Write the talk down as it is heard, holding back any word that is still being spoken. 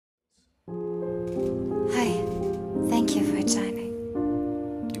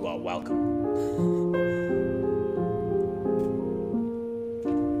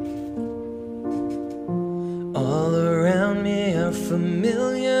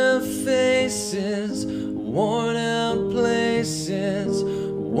of faces, worn out places,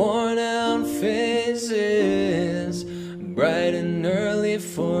 worn out faces, bright and early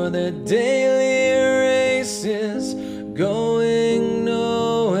for their daily races, going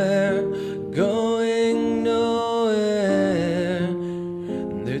nowhere, going nowhere.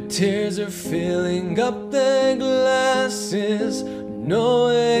 Their tears are filling up their glasses, no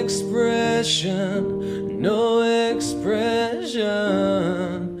expression, no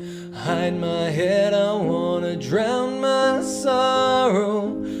expression. Hide my head, I wanna drown my sorrow.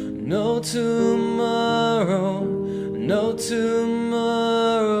 No tomorrow, no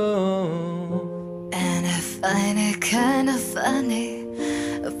tomorrow. And I find it kind of funny,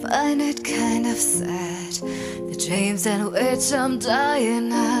 I find it kind of sad. The dreams in which I'm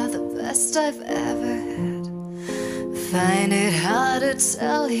dying are the best I've ever had. I find it hard to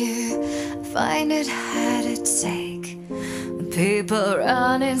tell you, I find it hard to take. When people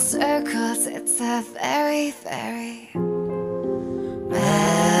run in circles, it's a very, very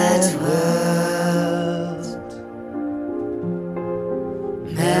mad world.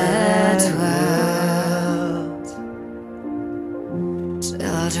 Mad world.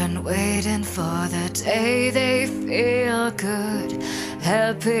 Children waiting for the day they feel good.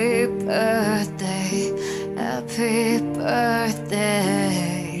 Happy birthday, happy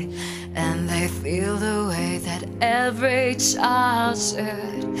birthday. And they feel the way that every child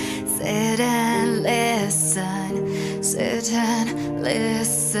should. Sit and listen, sit and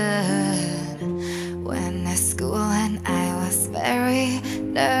listen. When at school and I was very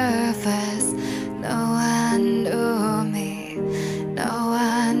nervous, no one knew me, no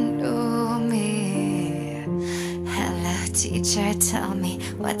one knew me. Hello teacher, tell me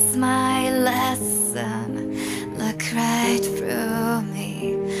what's my lesson? Look right through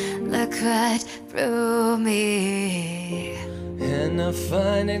me, look right through me. And I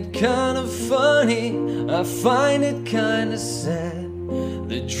find it kind of funny, I find it kind of sad.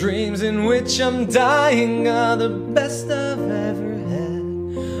 The dreams in which I'm dying are the best I've ever had.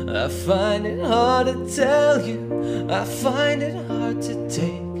 I find it hard to tell you, I find it hard to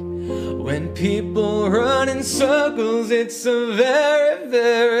take. When people run in circles, it's a very,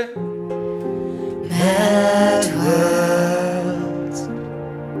 very mad world.